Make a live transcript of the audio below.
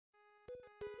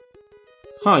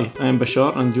Hi, I am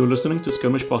Bashar, and you're listening to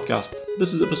Skirmish Podcast.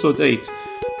 This is episode 8.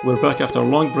 We're back after a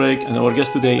long break, and our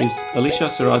guest today is Alicia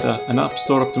Serada, an App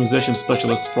Store optimization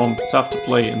specialist from Tap to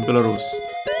Play in Belarus.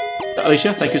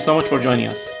 Alicia, thank you so much for joining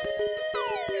us.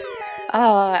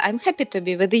 I'm happy to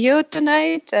be with you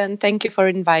tonight, and thank you for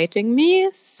inviting me.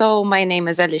 So, my name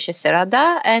is Alicia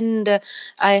Serada, and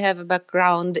I have a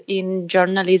background in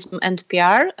journalism and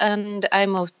PR, and I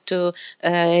moved to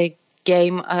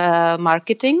game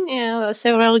marketing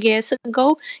several years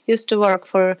ago. Used to work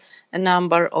for a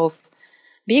number of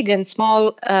big and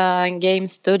small game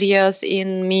studios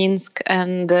in Minsk,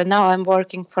 and now I'm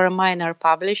working for a minor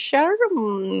publisher.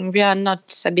 We are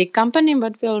not a big company,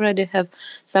 but we already have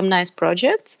some nice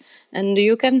projects, and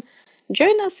you can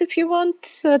join us if you want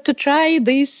to try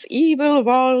this evil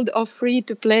world of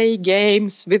free-to-play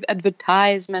games with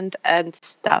advertisement and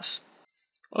stuff.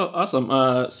 Oh, awesome.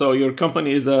 So your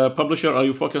company is a publisher. Are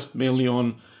you focused mainly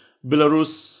on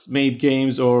Belarus-made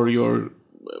games, or you're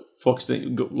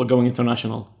focusing going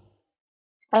international?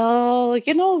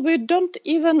 We don't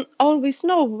even always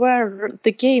know where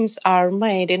the games are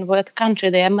made, in what country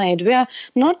they are made. We are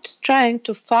not trying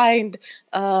to find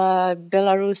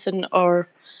Belarusian or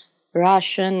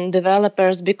Russian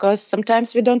developers because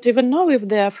sometimes we don't even know if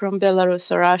they are from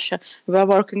Belarus or Russia. We are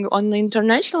working on the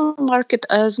international market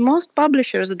as most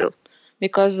publishers do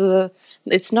because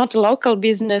it's not a local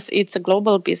business, it's a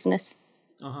global business.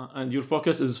 And your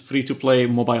focus is free-to-play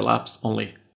mobile apps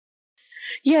only.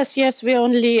 Yes, we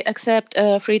only accept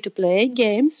free to play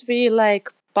games. We like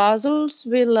puzzles,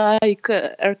 we like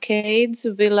arcades,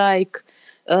 we like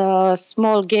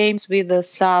small games with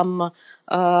some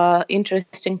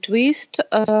interesting twist,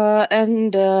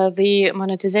 and the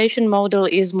monetization model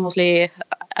is mostly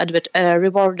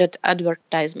rewarded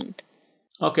advertisement.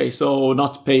 Okay, so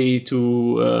not pay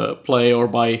to play or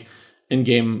buy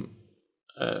in-game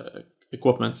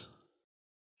equipment.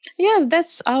 Yeah,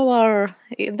 that's our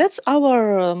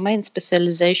main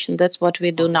specialization. That's what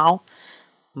we do now.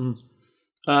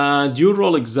 And your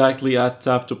role exactly at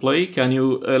Tap to Play, can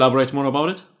you elaborate more about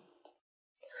it?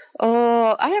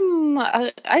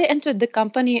 I entered the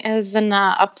company as an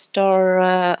App Store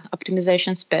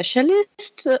optimization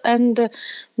specialist, and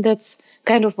that's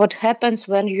kind of what happens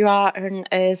when you are an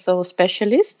ASO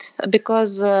specialist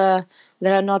because there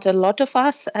are not a lot of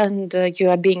us, and you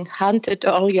are being hunted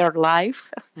all your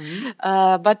life.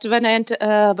 But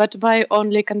my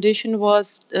only condition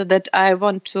was that I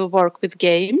want to work with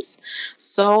games,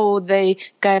 so they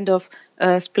kind of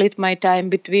split my time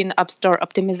between App Store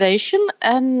optimization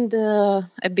and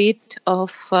a bit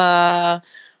of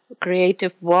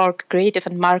creative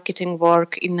and marketing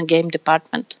work in the game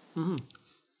department.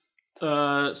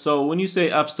 So when you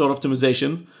say App Store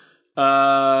optimization,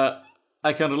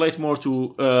 I can relate more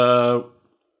to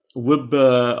web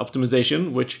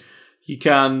optimization, which you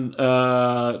can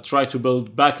try to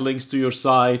build backlinks to your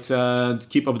site and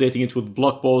keep updating it with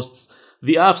blog posts.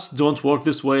 The apps don't work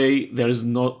this way. There is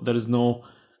no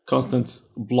constant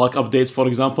blog updates, for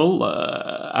example,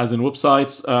 as in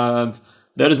websites, and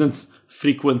there isn't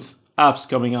frequent apps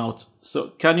coming out.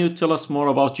 So can you tell us more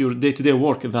about your day-to-day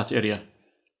work in that area?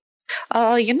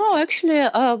 Actually,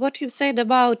 what you said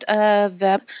about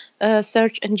web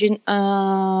search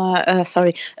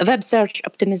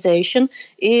optimization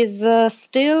is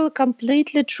still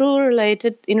completely true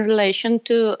related in relation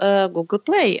to Google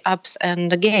Play apps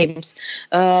and the games.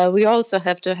 We also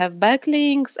have to have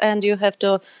backlinks, and you have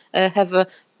to have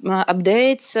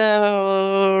updates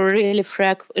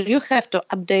you have to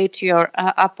update your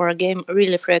app or game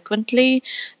really frequently,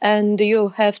 and you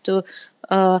have to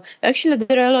actually,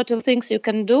 there are a lot of things you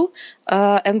can do,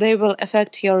 and they will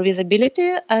affect your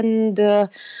visibility, and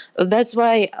that's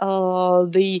why uh,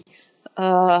 the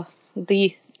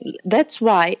that's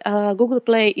why Google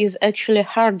Play is actually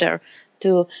harder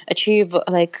to achieve,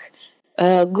 like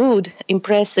good,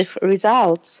 impressive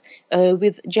results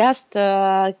with just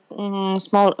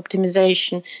small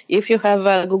optimization. If you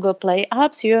have Google Play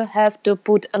apps, you have to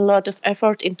put a lot of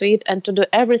effort into it and to do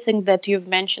everything that you've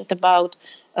mentioned about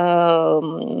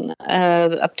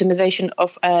optimization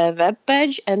of a web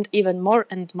page, and even more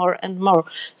and more and more.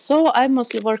 So I'm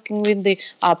mostly working with the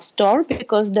App Store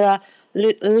because there are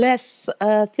less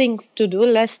things to do,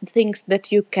 less things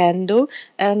that you can do,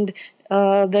 and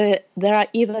there are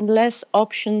even less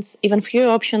options, even fewer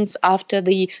options after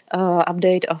the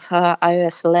update of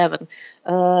iOS 11.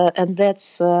 And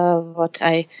that's what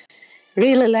I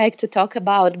really like to talk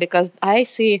about because I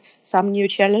see some new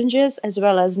challenges as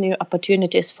well as new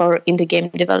opportunities for indie game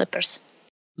developers.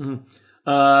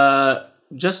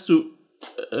 Just to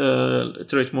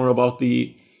iterate more about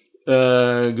the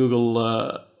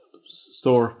Google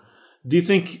Store, Do you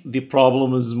think the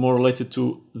problem is more related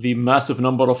to the massive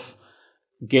number of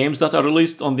games that are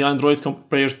released on the Android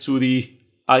compared to the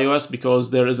iOS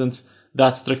because there isn't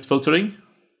that strict filtering?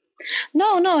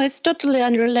 No, it's totally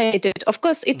unrelated. Of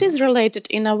course, it is related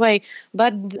in a way,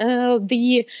 but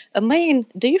the main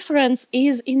difference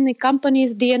is in the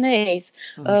company's DNAs.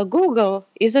 Google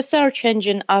is a search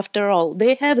engine after all.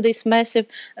 They have this massive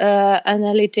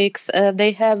analytics.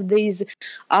 They have these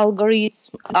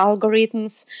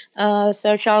algorithms,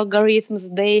 search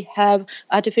algorithms. They have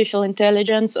artificial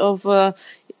intelligence of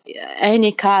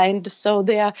any kind. So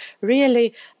they are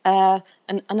really an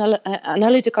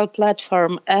analytical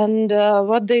platform. And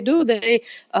what they do, they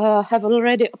have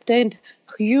already obtained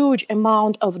huge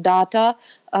amount of data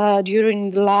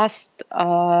during the last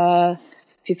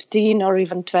 15 or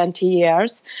even 20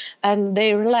 years, and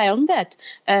they rely on that.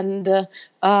 And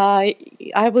I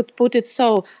would put it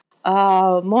so,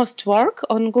 most work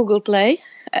on Google Play,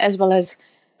 as well as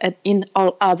in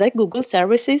all other Google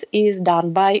services, is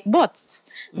done by bots,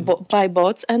 by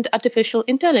bots and artificial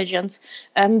intelligence.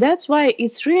 And that's why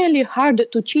it's really hard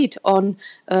to cheat on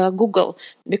Google,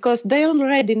 because they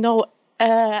already know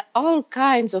all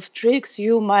kinds of tricks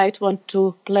you might want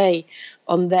to play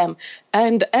on them.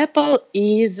 And Apple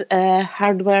is a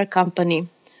hardware company.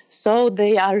 So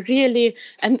they are really,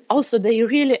 and also they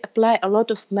really apply a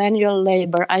lot of manual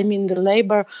labor. I mean, the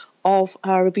labor of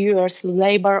reviewers,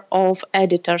 labor of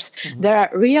editors. There are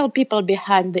real people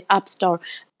behind the App Store.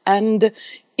 And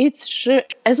it's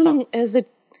as long as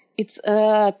it's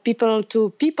people to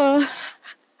people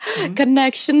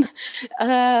connection,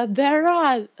 there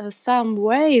are some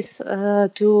ways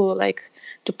to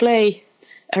play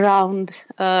around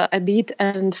a bit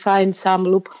and find some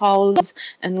loopholes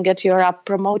and get your app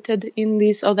promoted in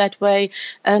this or that way.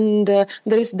 And there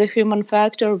is the human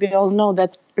factor. We all know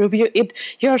that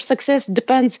your success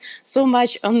depends so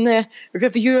much on the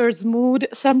reviewer's mood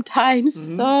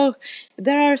sometimes. So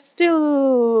there are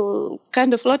still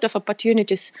kind of a lot of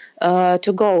opportunities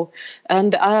to go.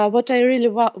 And what I really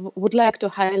would like to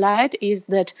highlight is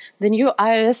that the new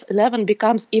iOS 11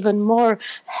 becomes even more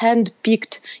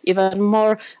hand-picked, even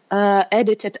more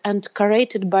edited and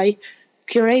curated by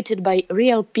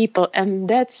real people, and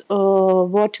that's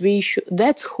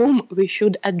that's whom we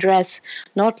should address.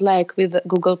 Not like with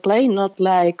Google Play, not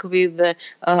like with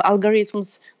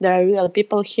algorithms. There are real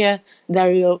people here. There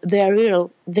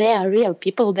are real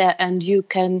people there, and you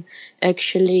can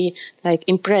actually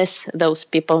impress those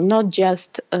people, not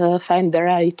just find the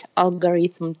right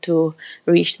algorithm to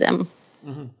reach them.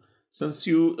 Since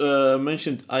you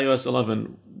mentioned iOS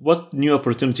 11, what new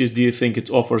opportunities do you think it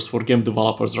offers for game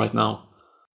developers right now?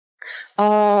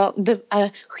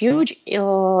 The huge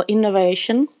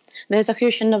innovation. There's a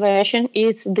huge innovation.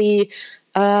 It's the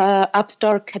App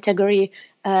Store category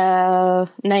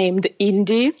named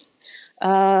Indie.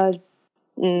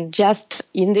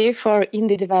 Just indie for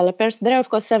indie developers. There are, of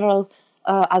course, several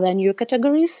other new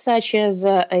categories, such as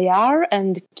AR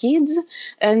and kids,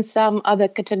 and some other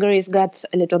categories got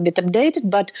a little bit updated.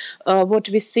 But what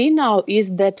we see now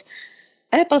is that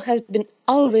Apple has been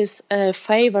always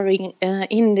favoring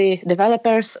indie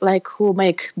developers, who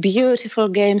make beautiful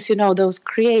games, those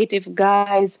creative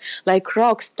guys, like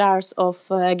rock stars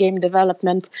of game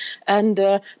development. And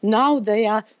now they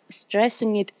are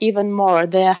stressing it even more.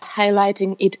 They are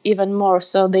highlighting it even more.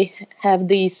 So they have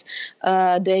these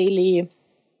daily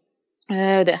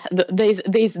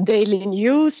these daily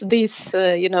news,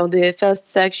 the first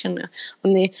section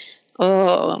on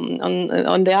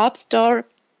the App Store.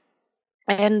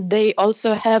 And they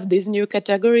also have these new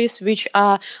categories, which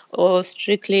are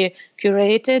strictly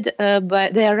curated,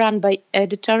 but they are run by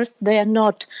editors. They are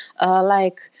not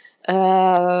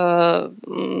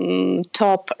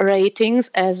top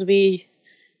ratings as we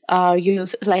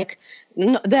use. There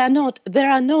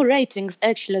are no ratings,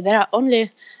 actually. There are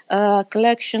only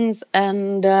collections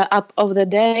and app of the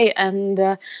day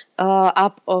and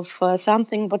app of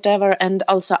something, whatever, and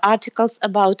also articles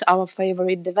about our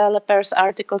favorite developers,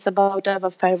 articles about our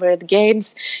favorite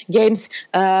games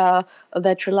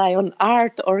that rely on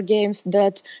art, or games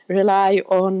that rely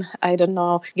on, I don't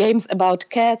know, games about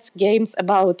cats, games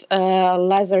about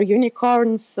laser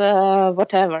unicorns,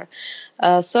 whatever.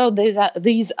 So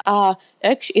these are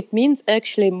actually, it means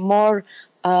actually more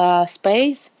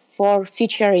space for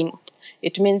featuring.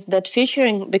 It means that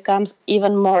featuring becomes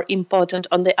even more important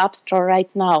on the App Store right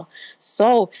now.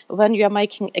 So when you are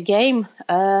making a game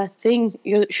thing,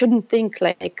 you shouldn't think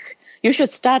you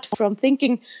should start from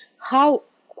thinking, how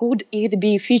could it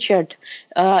be featured?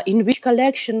 In which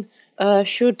collection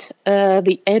should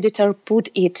the editor put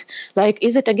it? Like,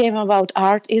 is it a game about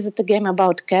art? Is it a game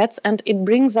about cats? And it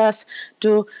brings us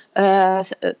to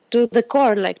the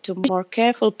core, like to more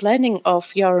careful planning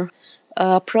of your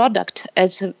product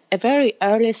at a very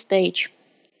early stage.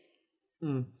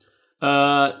 And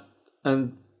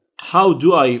how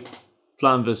do I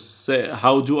plan this?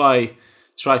 How do I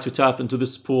try to tap into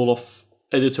this pool of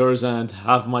editors and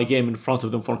have my game in front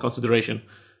of them for consideration?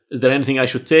 Is there anything I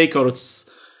should take, or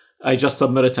I just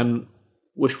submit it and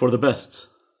wish for the best?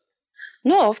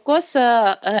 No, of course,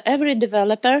 every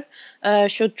developer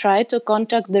should try to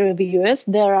contact the reviewers.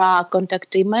 There are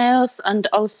contact emails, and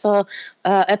also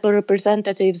Apple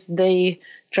representatives. They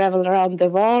travel around the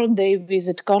world. They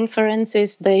visit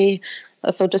conferences. They,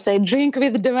 so to say, drink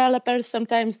with developers.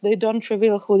 Sometimes they don't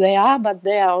reveal who they are, but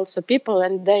they are also people,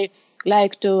 and they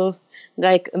like to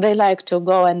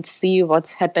go and see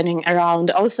what's happening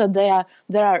around. Also, there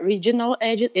are regional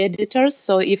editors.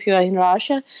 So if you are in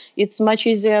Russia, it's much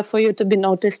easier for you to be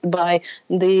noticed by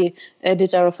the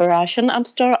editor of a Russian app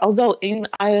store. Although in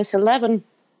iOS 11,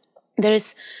 there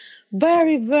is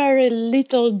very, very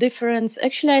little difference.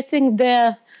 Actually, I think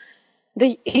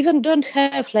they even don't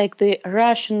have like the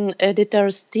Russian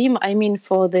editors team. I mean,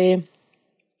 for the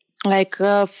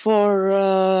for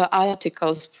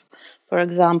articles, for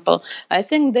example. I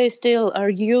think they still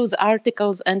use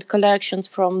articles and collections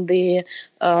from the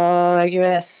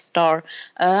US store.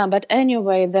 But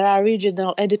anyway, there are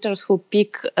regional editors who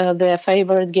pick their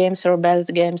favorite games or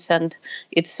best games, and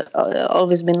it's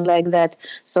always been like that.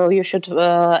 So you should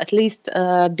at least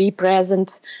be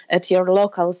present at your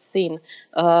local scene.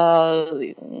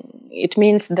 It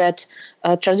means that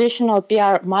traditional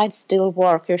PR might still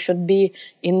work. You should be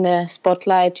in the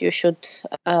spotlight. You should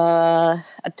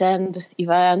attend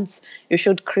events. You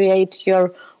should create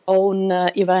your own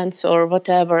events or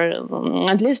whatever.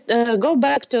 At least go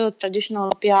back to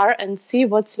traditional PR and see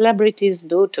what celebrities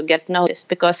do to get noticed,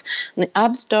 because the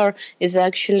App Store is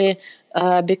actually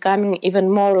becoming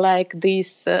even more like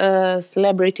this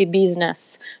celebrity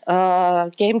business.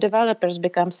 Game developers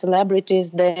become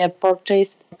celebrities. Their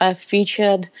portraits are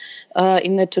featured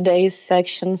in the today's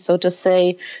section, so to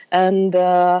say. And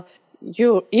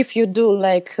if you do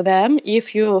like them,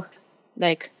 if you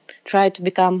like try to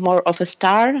become more of a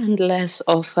star and less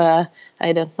of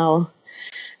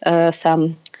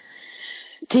some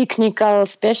technical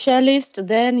specialist,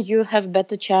 then you have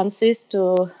better chances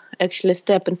to actually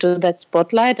step into that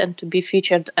spotlight and to be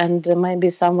featured, and maybe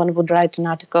someone would write an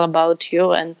article about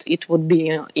you and it would be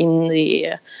in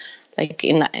the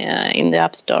in the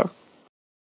App Store.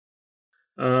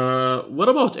 What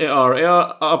about AR?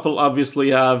 Apple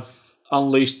obviously have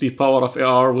unleashed the power of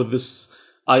AR with this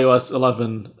iOS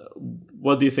 11.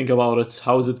 What do you think about it?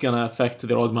 How is it going to affect the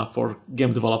roadmap for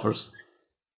game developers?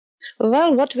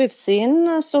 Well, what we've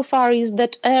seen so far is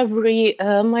that every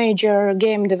major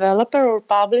game developer or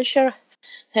publisher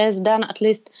has done at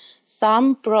least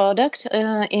some product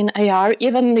in AR.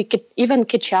 Even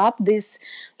Ketchup, this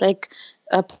like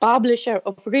a publisher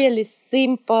of really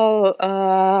simple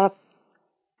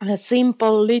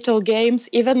little games,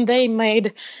 even they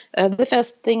made the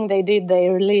first thing they did, they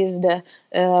released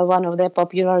one of their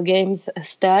popular games,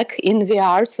 Stack, in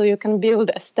VR, so you can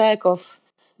build a stack of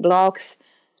blocks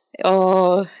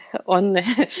or on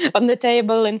the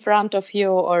table in front of you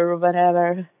or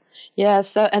whatever.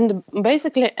 Yes, and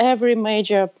basically every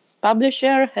major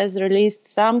publisher has released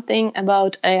something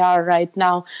about AR right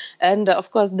now, and of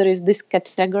course there is this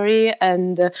category,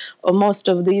 and most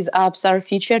of these apps are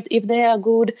featured if they are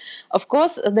good. Of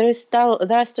course, there are still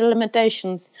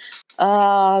limitations.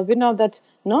 We know that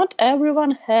not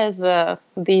everyone has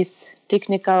this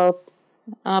technical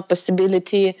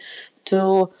possibility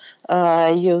to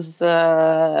use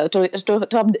even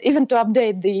to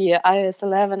update the iOS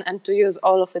 11 and to use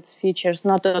all of its features,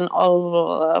 not on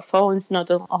all phones,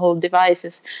 not on all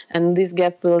devices, and this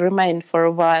gap will remain for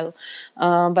a while.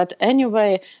 But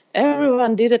anyway,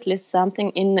 everyone did at least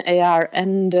something in AR,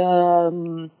 and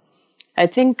I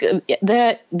think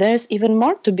there's even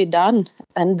more to be done.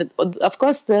 And of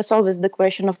course, there's always the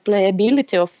question of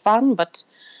playability, of fun, but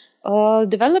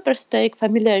developers take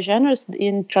familiar genres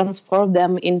and transform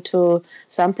them into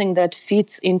something that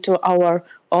fits into our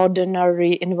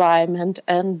ordinary environment.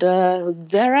 And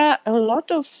there are a lot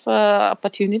of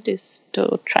opportunities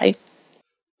to try.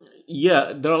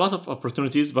 Yeah, there are a lot of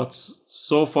opportunities, but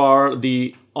so far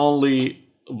the only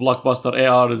blockbuster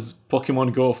AR is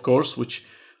Pokemon Go, of course, which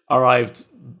arrived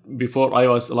before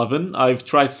iOS 11. I've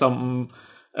tried some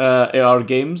AR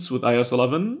games with iOS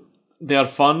 11. They are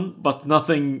fun, but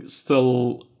nothing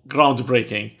still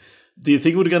groundbreaking. Do you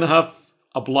think we're going to have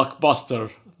a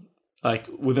blockbuster like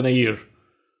within a year.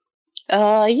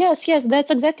 Yes,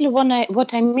 that's exactly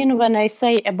what I mean when I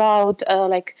say about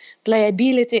like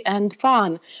playability and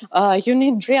fun. You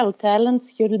need real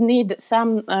talents. You need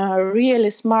some really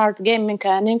smart game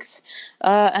mechanics,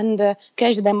 and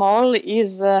Catch Them All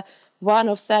is one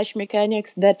of such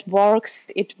mechanics that works.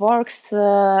 It works,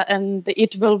 and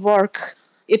it will work.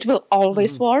 It will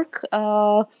always work.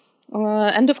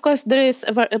 And of course, there is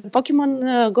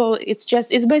Pokemon Go. It's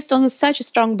based on such a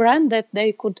strong brand that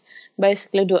they could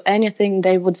basically do anything.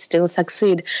 They would still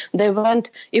succeed. They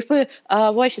went. If we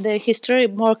watch the history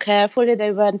more carefully,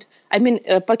 they went. I mean,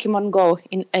 Pokemon Go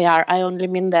in AR. I only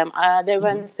mean them. They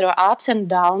went through ups and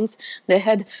downs. They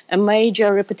had a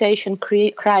major reputation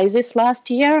crisis last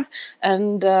year,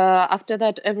 and after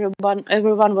that,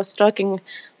 everyone was talking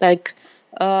like.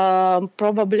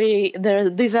 Probably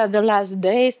these are the last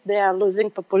days. They are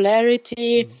losing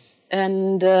popularity,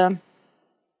 and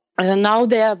now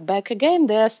they are back again.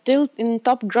 They are still in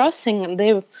top grossing.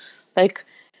 They like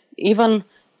even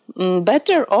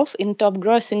better off in top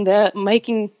grossing. They're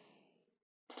making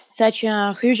such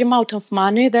a huge amount of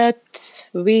money that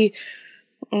we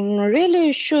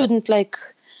really shouldn't like.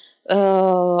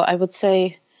 I would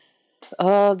say.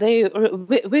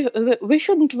 We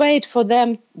shouldn't wait for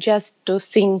them just to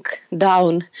sink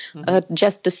down,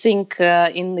 just to sink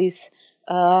in this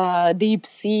deep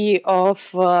sea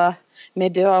of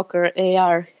mediocre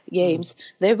AR games.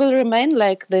 They will remain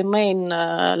like the main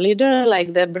leader,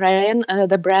 like the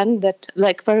brand that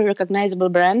like very recognizable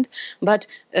brand. But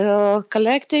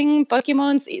collecting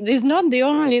Pokemons is not the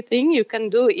only thing you can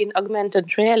do in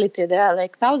augmented reality. There are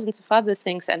like thousands of other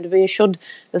things, and we should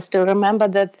still remember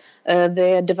that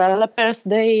the developers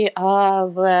they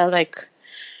were like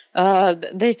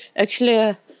they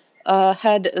actually.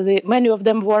 Many of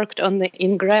them worked on the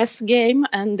Ingress game,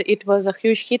 and it was a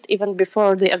huge hit even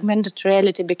before the augmented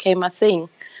reality became a thing.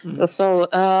 So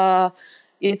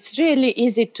it's really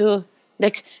easy to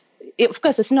like. Of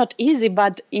course, it's not easy,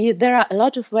 but there are a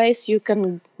lot of ways you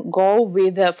can go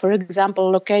with, for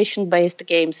example, location-based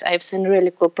games. I've seen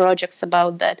really cool projects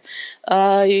about that.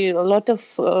 A lot of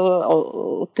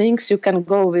things you can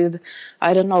go with.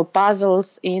 I don't know,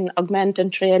 puzzles in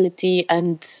augmented reality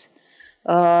and.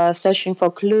 Searching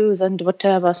for clues and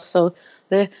whatever. So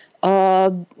I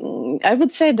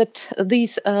would say that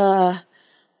this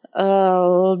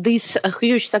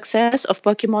huge success of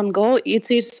Pokemon Go,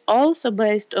 it is also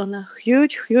based on a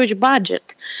huge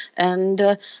budget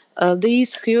and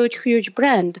this huge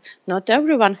brand. Not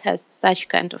everyone has such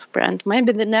kind of brand.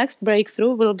 Maybe the next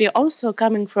breakthrough will be also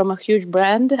coming from a huge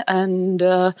brand and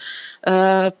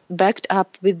backed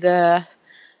up with the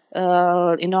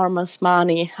enormous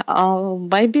money.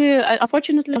 Maybe,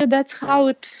 unfortunately, that's how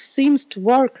it seems to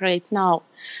work right now.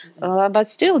 But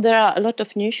still, there are a lot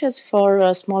of niches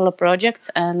for smaller projects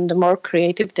and more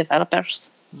creative developers.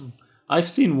 I've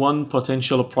seen one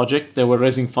potential project. They were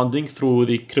raising funding through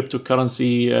the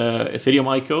cryptocurrency Ethereum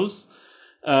ICOs.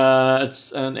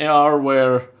 It's an AR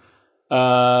where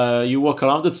you walk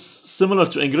around. It's similar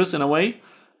to Ingress in a way.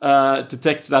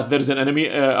 Detect that there's an enemy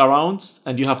around,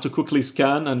 and you have to quickly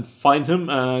scan and find him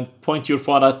and point your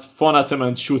phone at him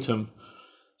and shoot him.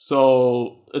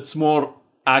 So it's more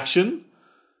action,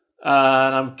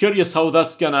 and I'm curious how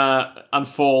that's gonna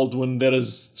unfold when there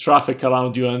is traffic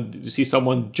around you and you see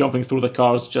someone jumping through the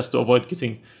cars just to avoid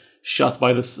getting shot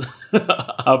by this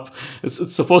app.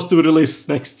 It's supposed to be released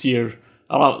next year,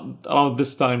 around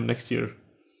this time next year.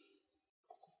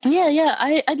 Yeah.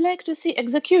 I'd like to see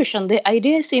execution. The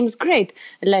idea seems great.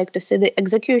 I'd like to see the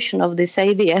execution of this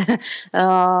idea.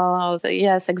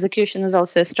 Yes, execution is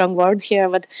also a strong word here.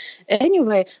 But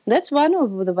anyway, that's one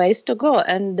of the ways to go.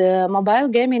 And mobile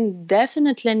gaming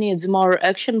definitely needs more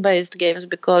action-based games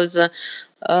because there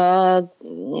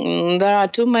are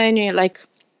too many, like,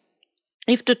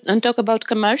 if to talk about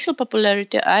commercial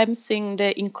popularity, I'm seeing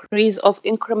the increase of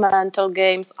incremental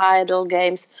games, idle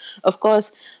games. Of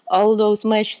course, all those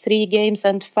match 3 games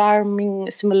and farming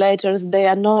simulators, they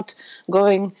are not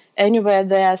going anywhere.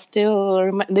 They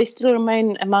still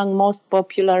remain among most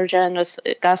popular genres.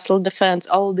 Castle Defense,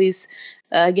 all these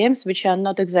games which are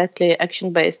not exactly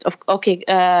action based.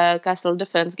 Castle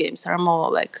Defense games are more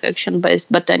like action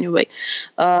based, but anyway,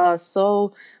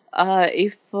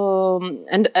 if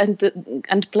and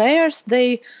players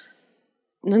they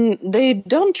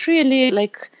don't really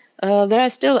like. There are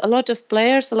still a lot of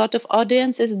players, a lot of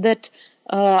audiences that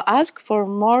ask for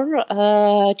more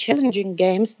challenging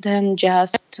games than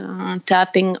just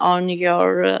tapping on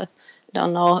your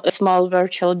a small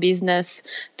virtual business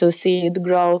to see it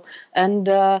grow. And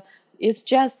it's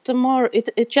just more.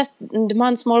 It just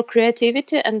demands more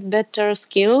creativity and better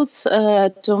skills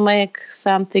to make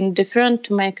something different,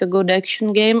 to make a good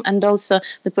action game. And also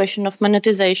the question of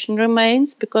monetization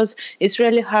remains, because it's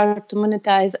really hard to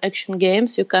monetize action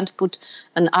games. You can't put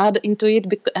an ad into it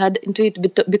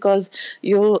because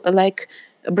you like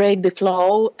break the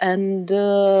flow, and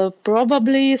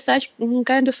probably such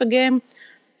kind of a game.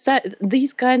 So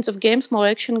these kinds of games, more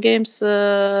action games,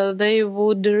 they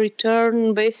would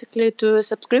return basically to a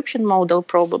subscription model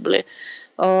probably.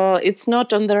 It's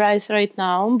not on the rise right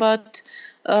now, but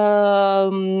there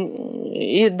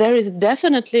is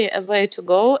definitely a way to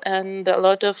go and a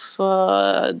lot of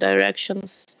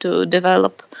directions to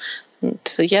develop. And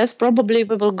yes, probably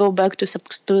we will go back to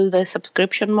the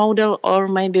subscription model, or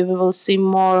maybe we will see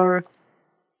more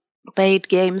paid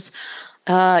games,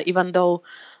 even though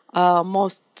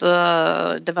most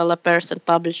developers and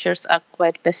publishers are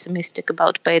quite pessimistic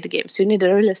about paid games. You need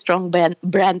a really strong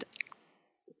brand.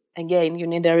 Again, you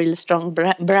need a really strong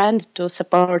brand to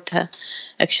support an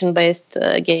action-based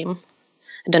game.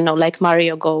 I don't know, like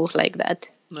Mario Go, like that.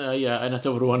 Yeah, and not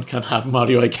everyone can have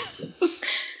Mario, I guess.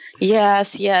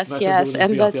 Yes,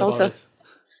 and that's also.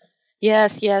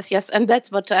 Yes, and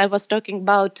that's what I was talking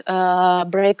about.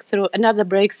 Another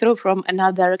breakthrough from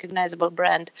another recognizable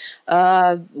brand.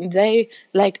 They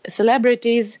like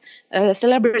celebrities.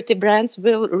 Celebrity brands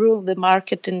will rule the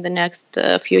market in the next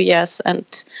few years, and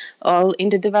all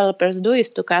indie developers do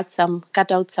is to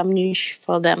cut out some niche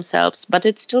for themselves. But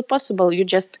it's still possible. You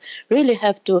just really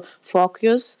have to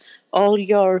focus all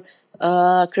your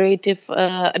creative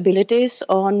abilities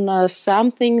on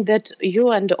something that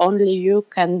you and only you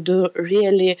can do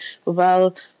really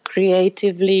well,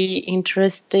 creatively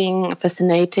interesting,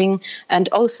 fascinating, and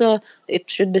also it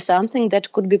should be something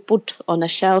that could be put on a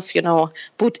shelf,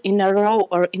 put in a row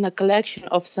or in a collection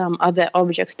of some other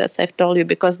objects, as I've told you,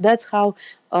 because that's how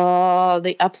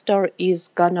the App Store is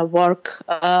gonna work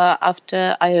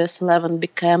after iOS 11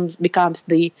 becomes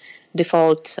the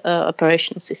default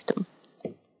operation system.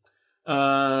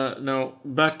 Now,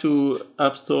 back to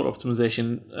App Store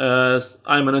optimization.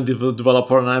 I'm an indie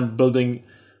developer and I'm building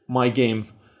my game.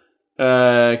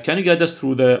 Can you guide us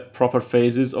through the proper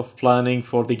phases of planning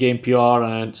for the game PR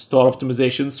and store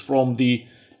optimizations from the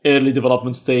early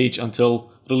development stage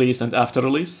until release and after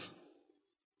release?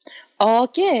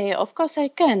 Okay, of course I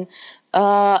can.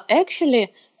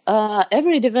 Actually,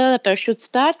 every developer should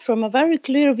start from a very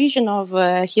clear vision of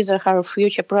his or her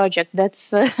future project.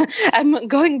 That's I'm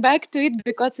going back to it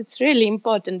because it's really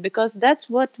important, because that's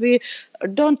what we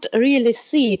don't really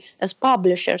see as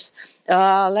publishers.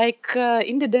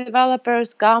 Indie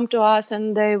developers come to us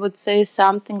and they would say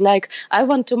something like, "I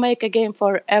want to make a game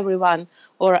for everyone,"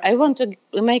 or "I want to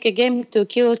make a game to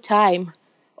kill time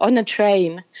on a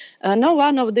train." No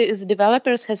one of these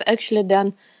developers has actually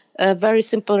done very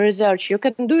simple research. You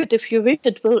can do it if you wish.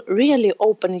 It will really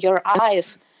open your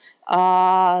eyes.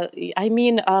 Go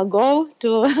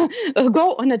to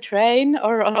go on a train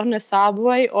or on a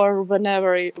subway or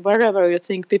wherever you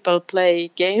think people play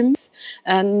games,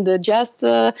 and just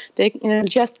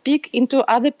peek into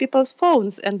other people's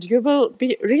phones, and you will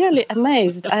be really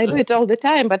amazed. I do it all the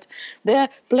time, but they're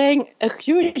playing a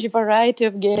huge variety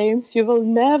of games. You will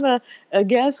never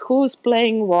guess who's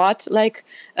playing what. Like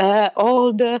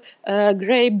all the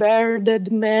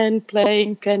gray-bearded men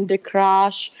playing Candy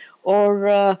Crush,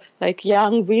 or like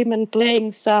young women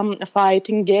playing some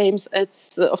fighting games.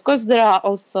 It's of course there are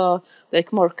also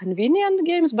like more convenient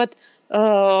games, but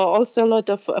also a lot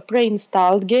of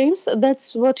pre-installed games.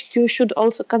 That's what you should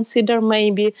also consider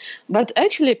maybe. But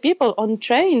actually, people on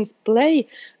trains play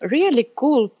really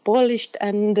cool, polished,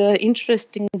 and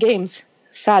interesting games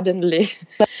suddenly,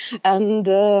 and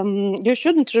you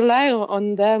shouldn't rely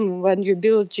on them when you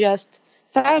build just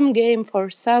some game for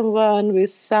someone with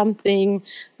something,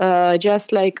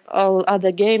 just like all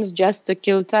other games, just to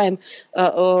kill time.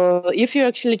 Or if you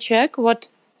actually check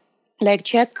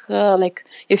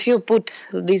if you put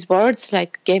these words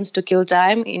like games to kill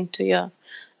time into your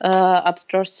App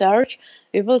Store search,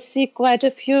 you will see quite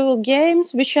a few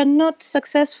games which are not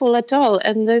successful at all.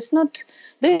 And there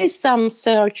is some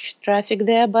search traffic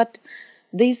there, but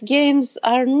these games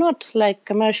are not like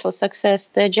commercial success.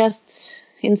 They're just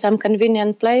in some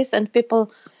convenient place, and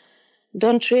people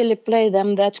don't really play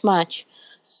them that much.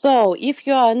 So if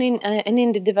you are an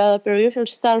indie developer, you should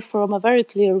start from a very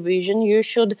clear vision. You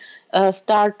should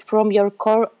start from your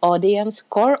core audience.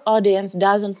 Core audience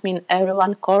doesn't mean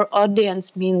everyone. Core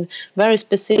audience means very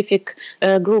specific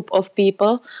group of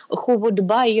people who would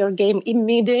buy your game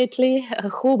immediately,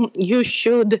 whom you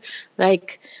should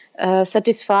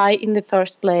satisfy in the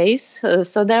first place.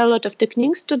 So there are a lot of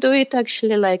techniques to do it.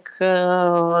 Actually, like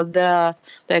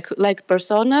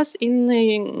personas in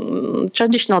the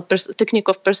traditional technique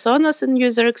of personas in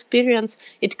user experience.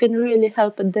 It can really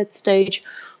help at that stage.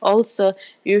 Also,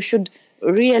 you should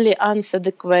really answer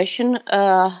the question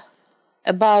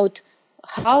about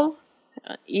how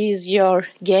is your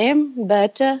game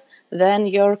better than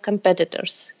your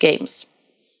competitors' games.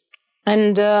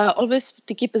 And always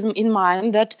to keep in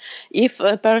mind that if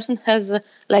a person has,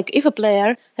 if a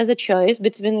player has a choice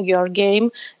between your game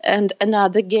and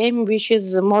another game which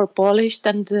is more polished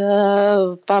and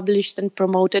published and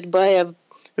promoted by a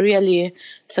really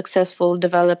successful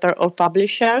developer or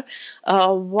publisher,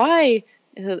 why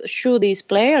should this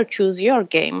player choose your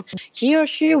game? He or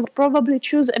she would probably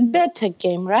choose a better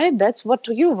game, right? That's what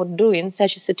you would do in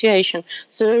such a situation.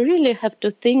 So you really have to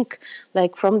think,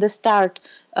 from the start,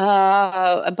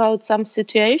 about some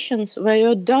situations where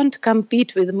you don't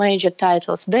compete with major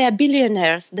titles. They are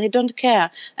billionaires. They don't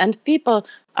care. And people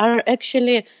are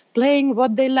actually playing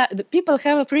what they like. The people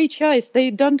have a free choice.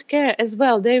 They don't care as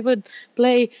well. They would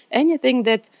play anything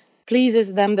that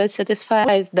pleases them, that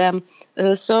satisfies them.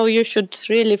 So you should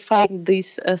really find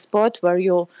this spot where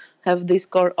you have this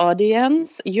core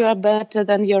audience. You are better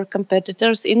than your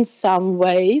competitors in some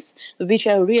ways, which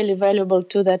are really valuable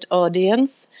to that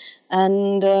audience,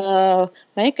 and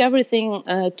make everything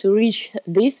to reach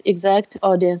this exact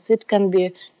audience. It can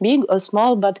be big or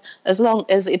small, but as long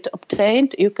as it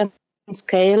obtained, you can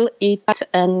scale it.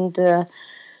 And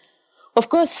of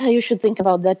course, you should think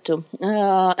about that too.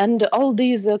 And all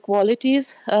these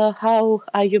qualities, how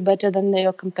are you better than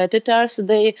your competitors?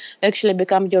 They actually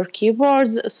become your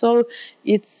keywords. So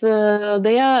it's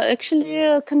they are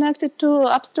actually connected to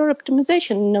App Store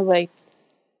optimization in a way.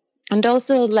 And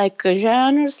also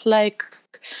genres, I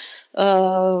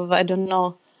don't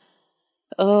know.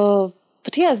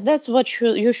 But yes, that's what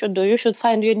you should do. You should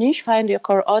find your niche, find your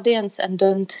core audience, and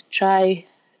don't try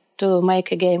to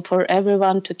make a game for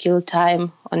everyone to kill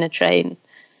time on a train.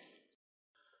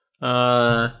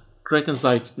 Great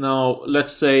insight. Now,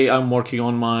 let's say I'm working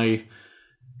on my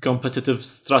competitive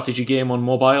strategy game on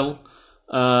mobile,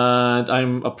 and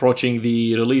I'm approaching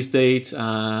the release date.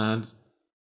 And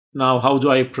now, how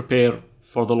do I prepare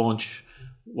for the launch?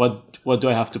 What do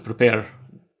I have to prepare?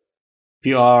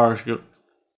 PR.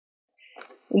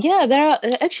 Yeah, there are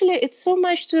actually, it's so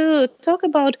much to talk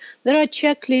about. There are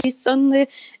checklists on the.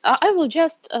 I will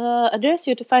just address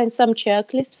you to find some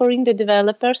checklists for indie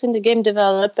developers, indie game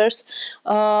developers.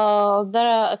 There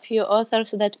are a few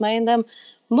authors that made them.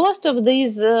 Most of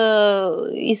these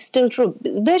is still true.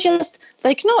 They're just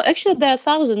actually, there are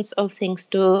thousands of things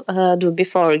to do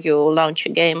before you launch a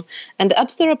game, and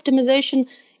App Store optimization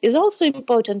is also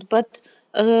important. But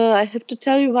I have to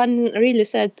tell you one really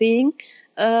sad thing.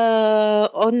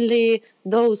 Only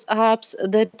those apps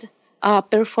that are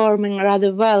performing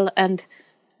rather well, and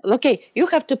you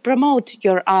have to promote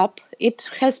your app. It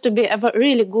has to be a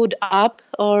really good app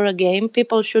or a game.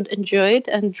 People should enjoy it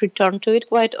and return to it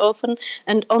quite often,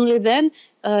 and only then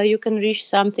you can reach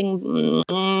something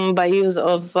by use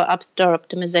of App Store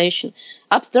optimization.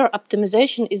 App Store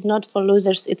optimization is not for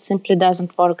losers. It simply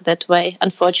doesn't work that way,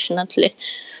 unfortunately.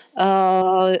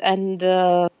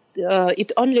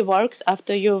 It only works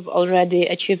after you've already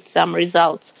achieved some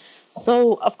results.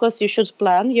 So, of course, you should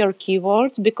plan your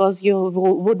keywords, because you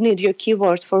would need your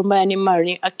keywords for many,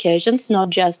 many occasions, not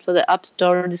just for the App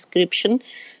Store description.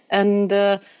 And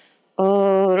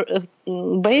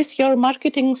base your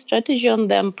marketing strategy on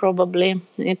them, probably.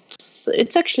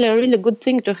 It's actually a really good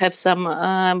thing to have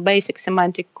some basic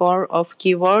semantic core of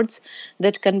keywords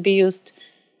that can be used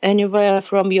anywhere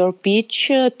from your pitch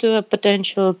to a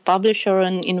potential publisher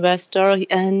and investor,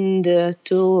 and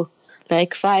to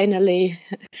finally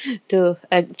to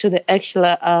the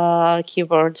actual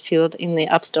keyword field in the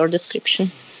App Store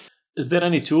description. Is there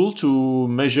any tool to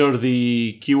measure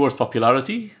the keyword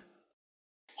popularity?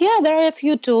 Yeah, there are a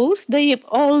few tools. They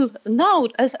all now,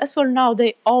 as for now,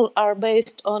 they all are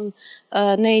based on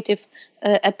native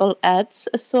Apple ads.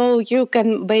 So you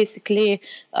can basically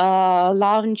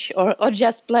launch or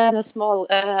just plan a small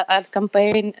ad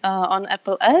campaign on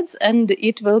Apple ads, and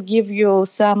it will give you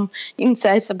some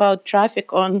insights about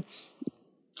traffic on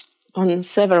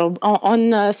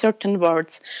certain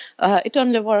words. It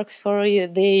only works for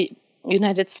the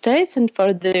United States and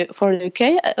for the UK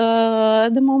at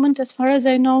the moment, as far as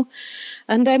I know,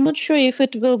 and I'm not sure if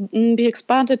it will be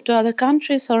expanded to other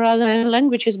countries or other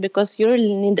languages, because you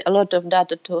really need a lot of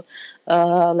data to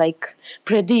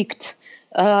predict.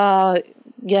 To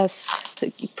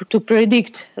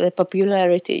predict the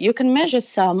popularity. You can measure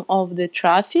some of the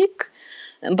traffic,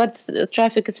 But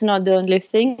traffic is not the only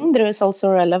thing. There is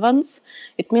also relevance.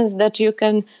 It means that you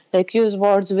can use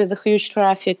words with a huge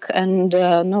traffic, and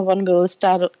no one will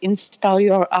install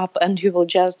your app, and you will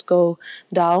just go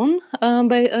down on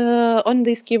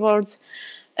these keywords.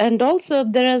 And also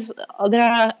there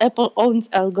are Apple owns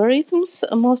algorithms.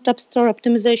 Most App Store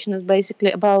optimization is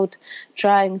basically about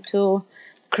trying to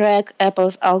crack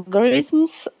Apple's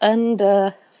algorithms and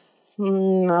to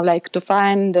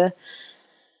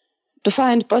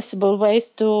find possible ways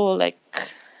to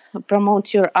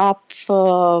promote your app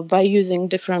by using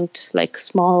different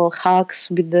small hacks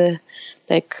with the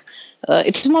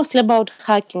it's mostly about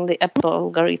hacking the Apple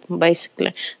algorithm,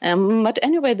 basically. But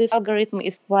anyway, this algorithm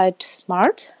is quite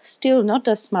smart. Still not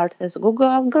as smart as Google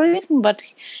algorithm, but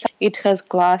it has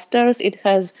clusters. It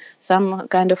has some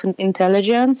kind of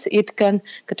intelligence. It can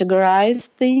categorize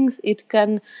things. It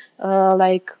can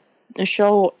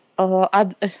show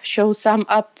some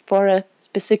up for a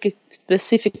specific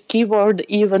keyword,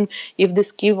 even if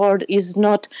this keyword is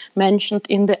not mentioned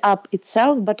in the app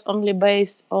itself, but only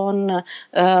based on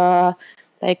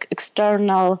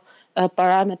external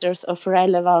parameters of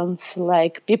relevance,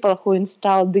 like people who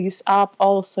installed this app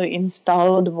also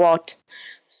installed what.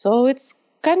 So it's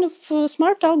kind of a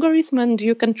smart algorithm, and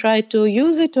you can try to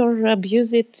use it or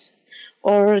abuse it,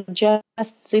 or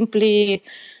just simply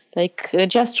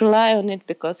just rely on it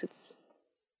because it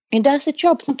does a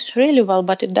job, not really well,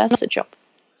 but it does a job.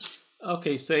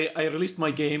 Okay, say I released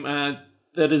my game, and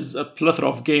there is a plethora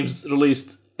of games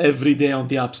released every day on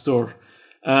the App Store.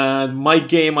 And my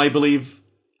game, I believe,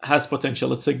 has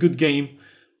potential. It's a good game,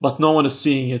 but no one is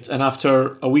seeing it. And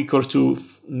after a week or two,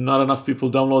 not enough people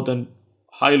download and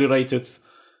highly rate it.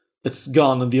 It's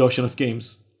gone in the ocean of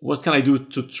games. What can I do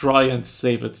to try and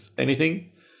save it?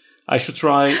 Anything I should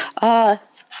try?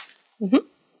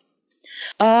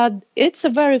 It's a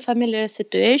very familiar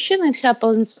situation. It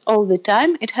happens all the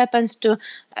time. It happens to,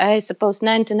 I suppose,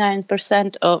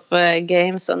 99% of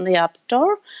games on the App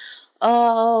Store.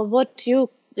 We're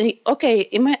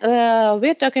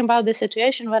talking about the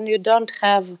situation when you don't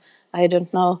have, I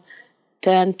don't know,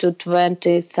 $10,000 to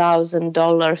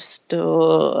 $20,000 to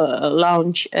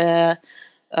launch a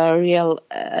real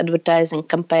advertising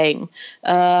campaign.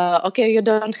 You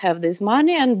don't have this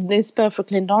money, and it's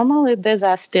perfectly normal. These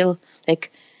are still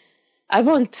I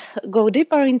won't go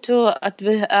deeper into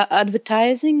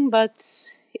advertising, but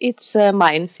it's a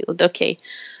minefield. Okay.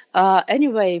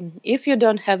 Anyway, if you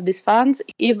don't have these funds,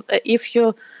 if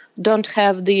you don't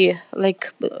have the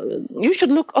you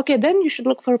should look. Okay, then you should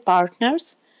look for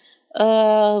partners.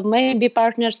 Maybe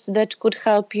partners that could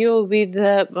help you with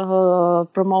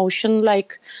promotion.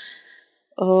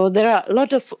 There are a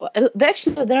lot of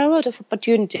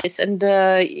opportunities, and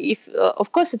if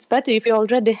of course it's better if you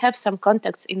already have some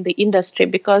contacts in the industry,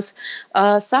 because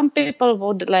some people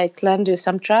would lend you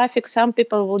some traffic, some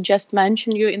people will just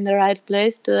mention you in the right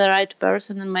place to the right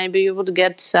person, and maybe you would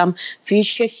get some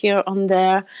feature here on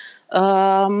there. There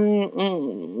are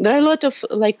a lot of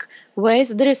ways.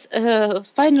 There is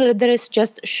finally there is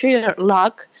just sheer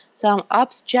luck. Some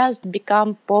apps just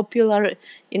become popular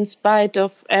in spite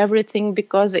of everything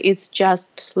because it's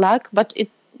just luck, but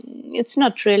it's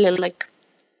not really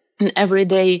an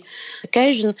everyday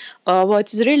occasion.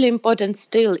 What is really important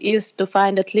still is to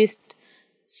find at least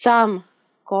some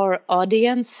core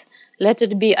audience. Let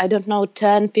it be, I don't know,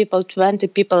 10 people, 20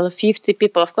 people, 50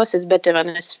 people. Of course, it's better when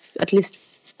it's at least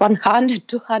 100,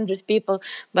 200 people,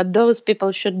 but those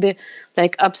people should be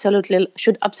absolutely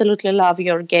love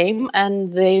your game,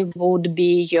 and they would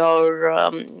be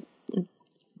your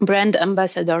brand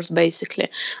ambassadors, basically.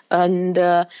 And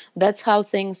that's how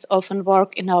things often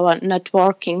work in our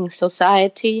networking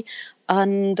society.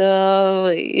 And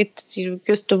it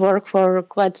used to work for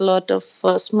quite a lot of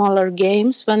smaller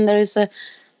games when there is a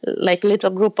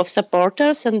little group of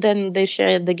supporters, and then they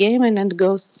share the game, and it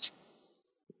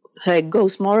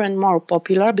goes more and more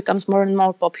popular, becomes more and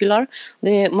more popular.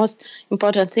 The most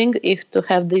important thing is to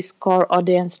have this core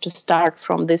audience to start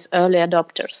from, these early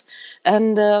adopters.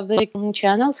 And the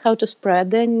channels, how to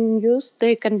spread the news,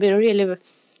 they can be really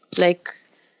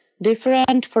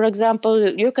different. For example,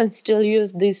 you can still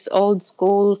use this old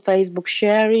school Facebook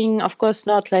sharing, of course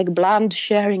not blunt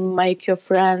sharing, make your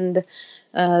friend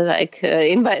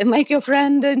make your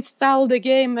friend install the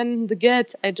game and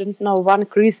get, I don't know, one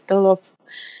crystal of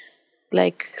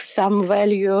some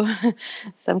value,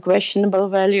 some questionable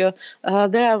value.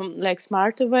 There are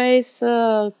smarter ways.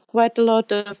 Quite a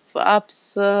lot of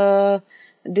apps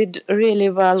did really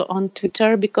well on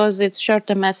Twitter because it's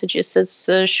shorter messages. It's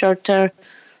shorter.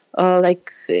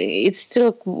 It's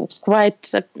still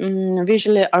quite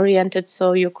visually oriented,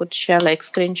 so you could share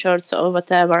screenshots or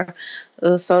whatever.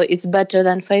 So it's better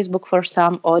than Facebook for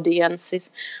some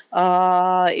audiences.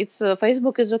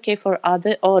 Facebook is okay for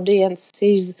other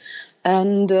audiences.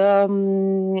 And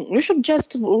you should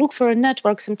just look for a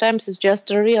network. Sometimes it's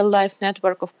just a real life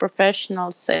network of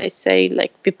professionals. I say,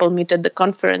 like, people meet at the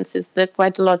conferences. There's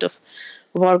quite a lot of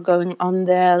work going on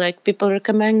there. Like, people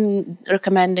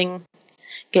recommending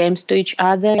games to each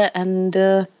other, and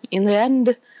in the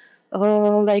end,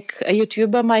 like a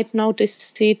YouTuber might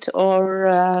notice it,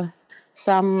 or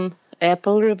some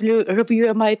Apple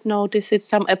reviewer might notice it,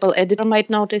 some Apple editor might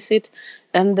notice it,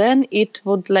 and then it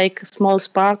would, like, a small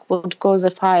spark would cause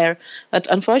a fire. But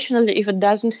unfortunately, if it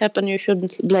doesn't happen, you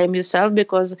shouldn't blame yourself,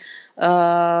 because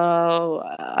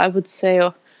I would say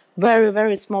a very,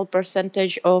 very small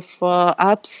percentage of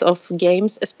apps, of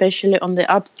games, especially on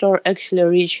the App Store, actually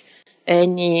reach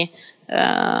any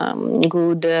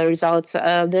good results.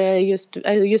 There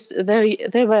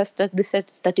were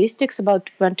statistics about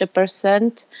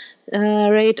 20%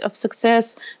 rate of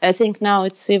success. I think now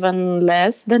it's even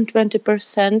less than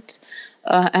 20%,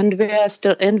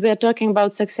 and we are talking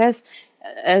about success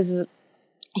as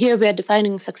here we are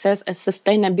defining success as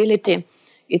sustainability.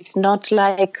 It's not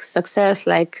like success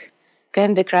like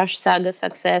Candy Crush Saga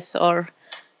success, or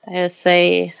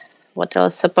say, what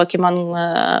else, a Pokemon,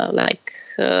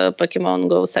 Pokemon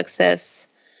Go success.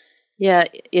 Yeah,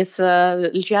 it's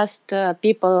just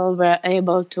people were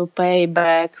able to pay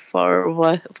back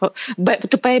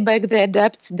to pay back the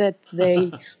debts that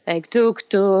they like took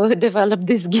to develop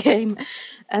this game,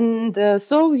 and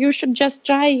so you should just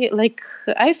try. Like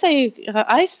I say,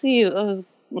 I see.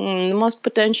 Most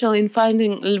potential in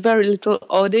finding a very little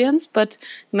audience, but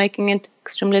making it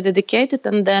extremely dedicated,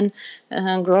 and then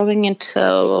growing it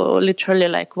literally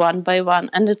like one by one.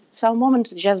 And at some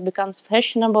moment, it just becomes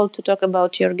fashionable to talk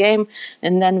about your game,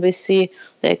 and then we see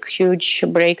like huge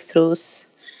breakthroughs.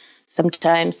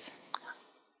 Sometimes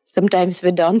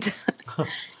we don't.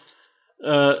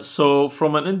 So,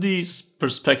 from an indie's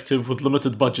perspective with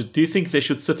limited budget, do you think they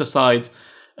should set aside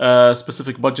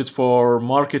specific budget for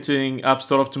marketing, App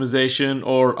Store optimization,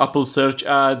 or Apple search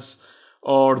ads,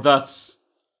 or that's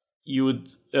you would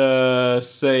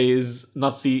say is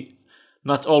not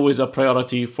always a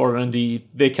priority for an indie?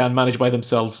 They can manage by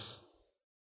themselves.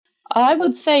 I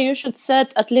would say you should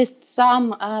set at least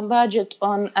some budget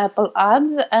on Apple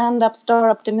ads and App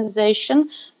Store optimization.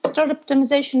 App Store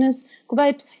optimization is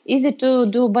quite easy to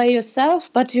do by yourself,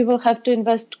 but you will have to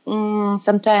invest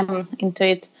some time into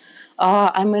it.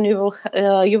 I mean, you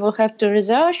will have to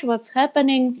research what's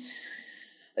happening.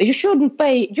 You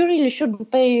really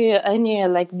shouldn't pay any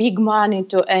like big money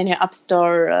to any App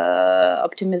Store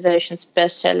optimization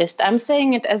specialist. I'm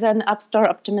saying it as an App Store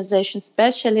optimization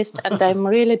specialist, and I'm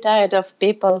really tired of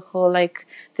people who like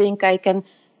think I can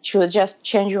just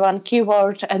change one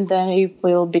keyword and then it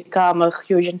will become a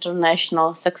huge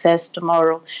international success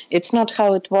tomorrow. It's not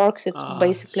how it works. It's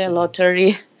basically a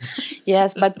lottery.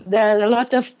 Yes, but there are a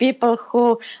lot of people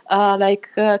who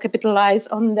capitalize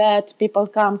on that. People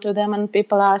come to them and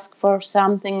people ask for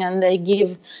something and they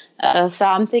give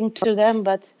something to them,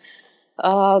 but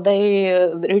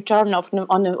the return of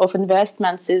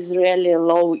investments is really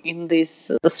low in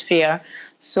this sphere.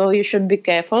 So you should be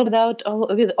careful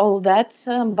with all that.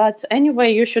 But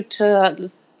anyway, you should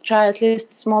try at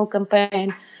least small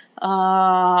campaign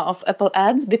of Apple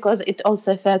ads, because it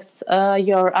also affects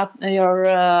your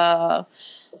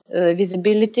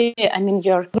visibility. I mean,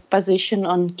 your position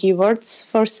on keywords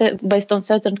based on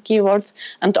certain keywords,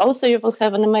 and also you will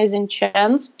have an amazing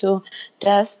chance to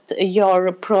test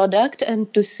your product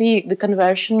and to see the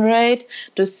conversion rate,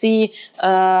 to see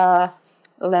to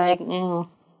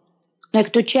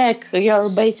check your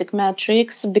basic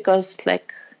metrics, because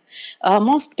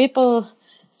most people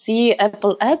see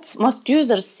Apple ads, most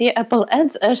users see Apple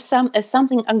ads as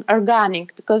something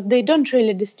organic, because they don't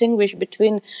really distinguish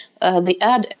between the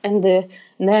ad and the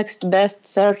next best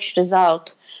search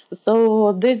result.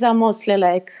 So these are mostly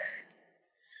like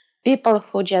people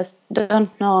who just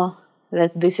don't know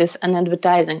that this is an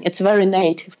advertising. It's very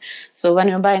native. So when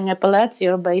you're buying Apple ads,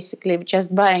 you're basically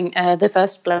just buying the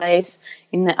first place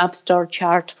in the App Store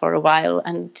chart for a while.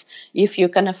 And if you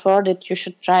can afford it, you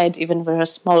should try it even with a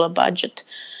smaller budget,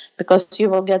 because you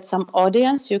will get some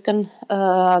audience. You can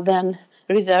then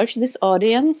research this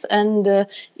audience, and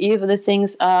if the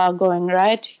things are going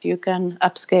right, you can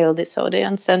upscale this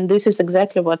audience. And this is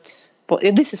exactly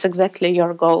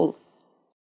your goal.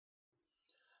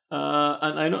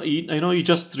 And I know you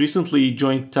just recently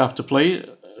joined Tap to Play,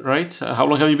 right? How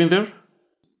long have you been there?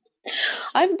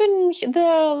 I've been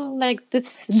there like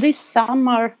this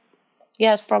summer.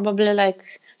 Yes, probably like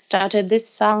started this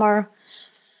summer.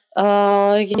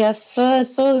 Yes,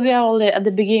 so we are only at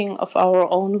the beginning of our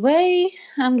own way,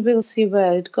 and we'll see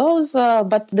where it goes.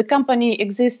 But the company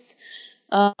exists.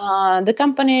 The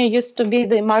company used to be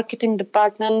the marketing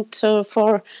department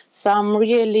for some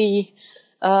really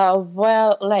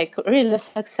like really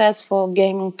successful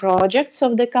gaming projects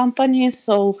of the company.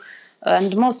 So,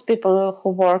 and most people who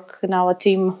work in our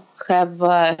team have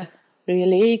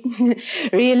really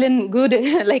really good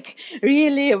like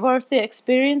really worthy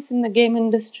experience in the game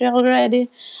industry already,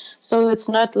 so it's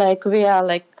not like we are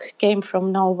like came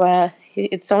from nowhere.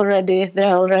 It's already there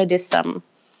are already some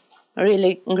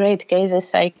really great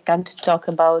cases. I can't talk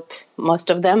about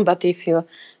most of them, but if you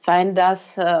find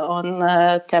us on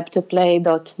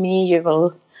tap2play.me, you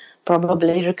will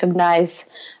probably recognize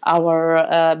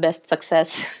our best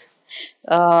success.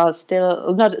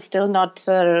 Still not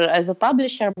as a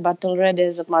publisher, but already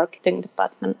as a marketing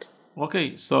department.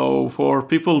 Okay, so for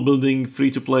people building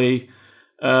free-to-play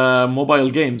mobile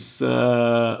games,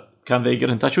 can they get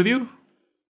in touch with you?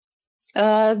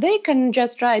 They can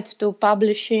just write to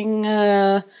publishing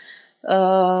at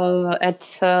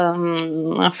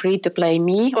free to play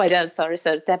me. Oh, sorry,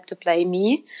 tap to play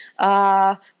me.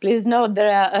 Please note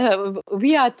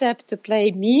we are tap to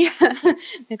play me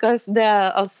because there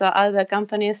are also other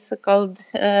companies called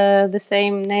the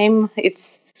same name.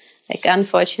 It's like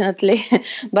unfortunately,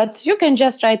 but you can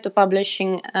just write to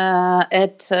publishing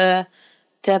at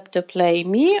tap to play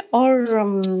me, or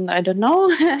I don't know,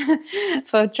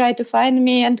 for try to find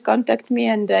me and contact me,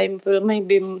 and I will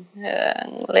maybe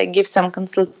like give some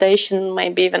consultation,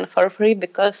 maybe even for free,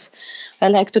 because I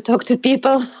like to talk to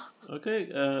people. Okay,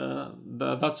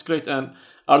 that's great. And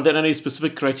are there any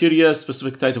specific criteria,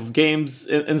 specific type of games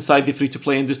inside the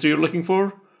free-to-play industry you're looking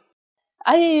for?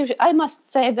 I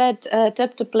must say that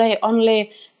tap to play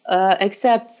only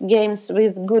accepts games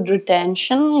with good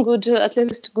retention, good at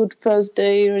least good first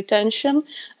day retention.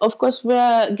 Of course, we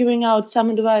are giving out some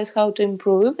advice how to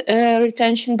improve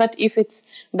retention, but if it's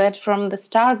bad from the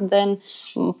start, then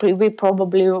we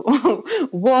probably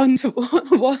won't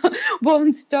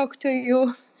talk to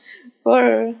you.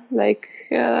 For like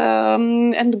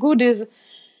and good is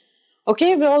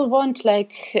okay. We all want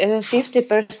like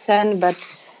 50%,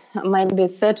 but maybe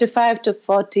 35 to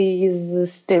 40 is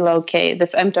still okay.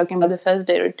 I'm talking about the first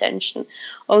day retention.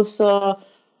 Also,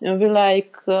 we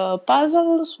like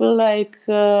puzzles, we like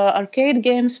arcade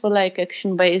games, we like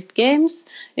action-based games.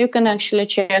 You can actually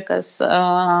check us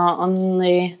on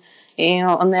the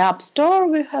App Store.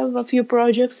 We have a few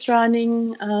projects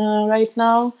running right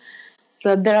now.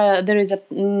 So there is a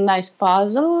nice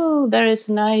puzzle. There is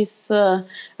a nice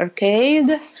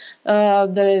arcade.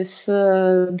 There is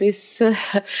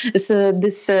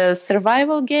this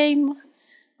survival game,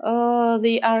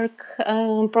 the Ark,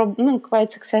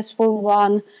 quite successful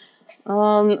one.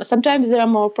 Sometimes there are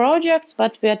more projects,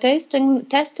 but we are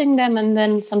testing them, and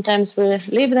then sometimes we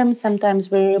leave them, sometimes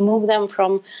we remove them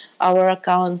from our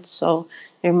account. So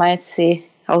you might see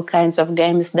all kinds of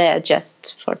games there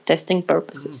just for testing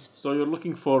purposes. So you're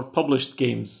looking for published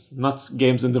games, not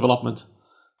games in development?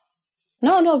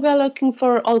 No, we're looking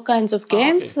for all kinds of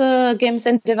games, games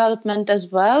in development as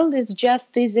well. It's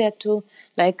just easier to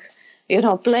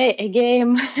play a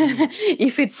game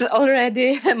if it's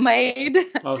already made.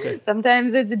 Okay.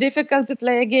 Sometimes it's difficult to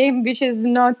play a game which is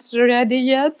not ready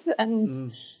yet,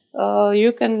 and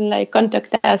you can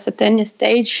contact us at any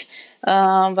stage,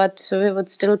 but we would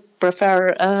still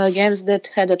prefer games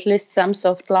that had at least some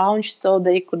soft launch so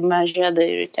they could measure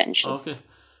the retention. Okay,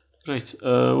 great.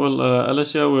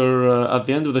 Alicia, we're at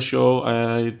the end of the show.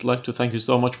 I'd like to thank you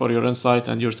so much for your insight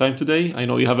and your time today. I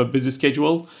know you have a busy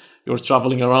schedule. You're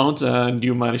traveling around and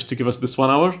you managed to give us this 1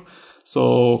 hour.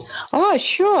 So. Oh,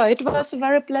 sure. It was a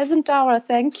very pleasant hour.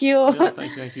 Thank you. Yeah,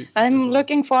 thank you. I'm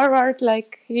looking forward.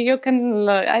 You can,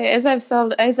 as I've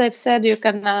said, you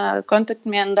can contact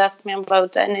me and ask me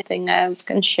about anything. I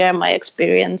can share my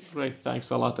experience. Great.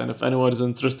 Thanks a lot. And if anyone is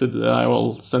interested, I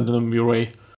will send them your way.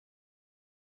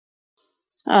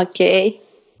 Okay.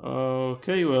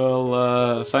 Okay.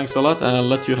 Well, thanks a lot, and I'll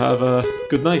let you have a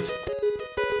good night.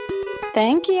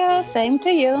 Thank you. Same to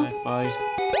you. Bye.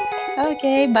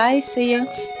 Okay, bye. See you.